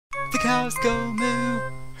The cows go moo.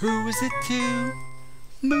 Who is it to?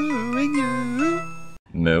 Mooing you.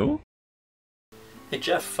 Moo? Hey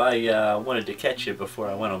Jeff, I wanted to catch you before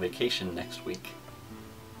I went on vacation next week.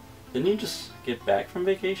 Didn't you just get back from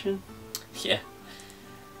vacation? Yeah.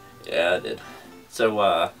 Yeah, I did.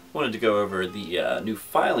 So, wanted to go over the new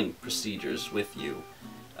filing procedures with you.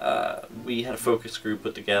 We had a focus group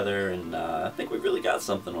put together, and I think we really got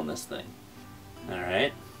something on this thing.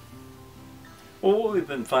 Alright. Well, what we've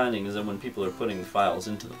been finding is that when people are putting files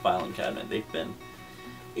into the filing cabinet, they've been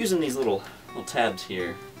using these little tabs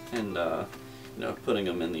here, and you know, putting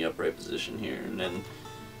them in the upright position here. And then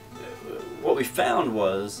what we found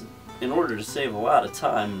was, in order to save a lot of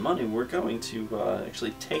time and money, we're going to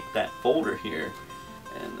actually take that folder here,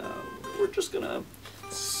 and we're just gonna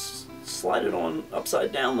slide it on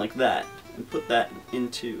upside down like that, and put that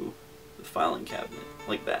into the filing cabinet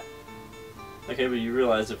like that. Okay, but you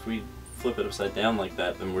realize if we flip it upside down like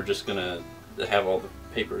that, then we're just gonna have all the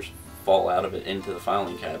papers fall out of it into the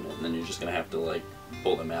filing cabinet, and then you're just gonna have to like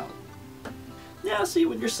pull them out. Yeah, I see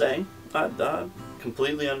what you're saying. I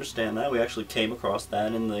completely understand that. We actually came across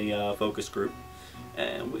that in the focus group,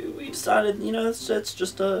 and we decided, you know,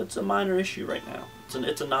 it's a minor issue right now.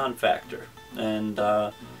 It's a non-factor, and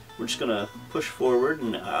we're just gonna push forward,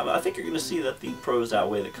 and I think you're gonna see that the pros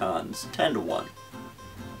outweigh the cons 10 to 1.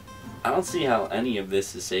 I don't see how any of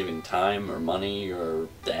this is saving time or money or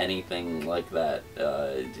anything like that.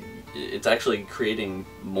 It's actually creating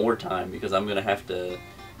more time, because I'm gonna have to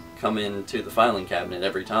come into the filing cabinet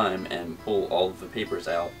every time and pull all of the papers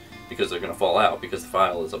out, because they're going to fall out because the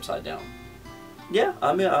file is upside down. Yeah,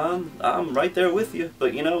 I mean, I'm right there with you,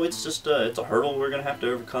 but you know, it's just it's a hurdle we're going to have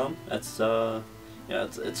to overcome. That's yeah,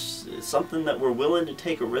 it's something that we're willing to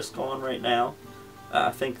take a risk on right now.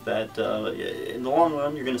 I think that in the long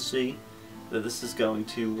run, you're going to see that this is going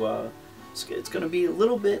to it's going to be a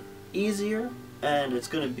little bit easier, and it's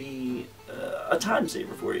going to be a time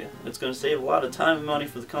saver for you. It's going to save a lot of time and money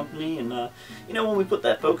for the company, and you know, when we put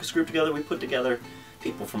that focus group together, we put together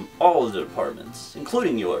people from all of the departments,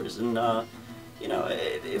 including yours, and you know,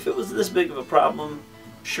 if it was this big of a problem,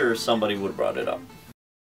 sure, somebody would have brought it up.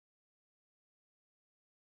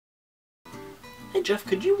 Hey Jeff,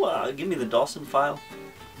 could you give me the Dawson file?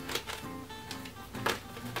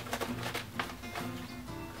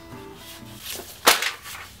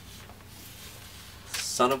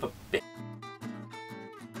 Son of a bitch.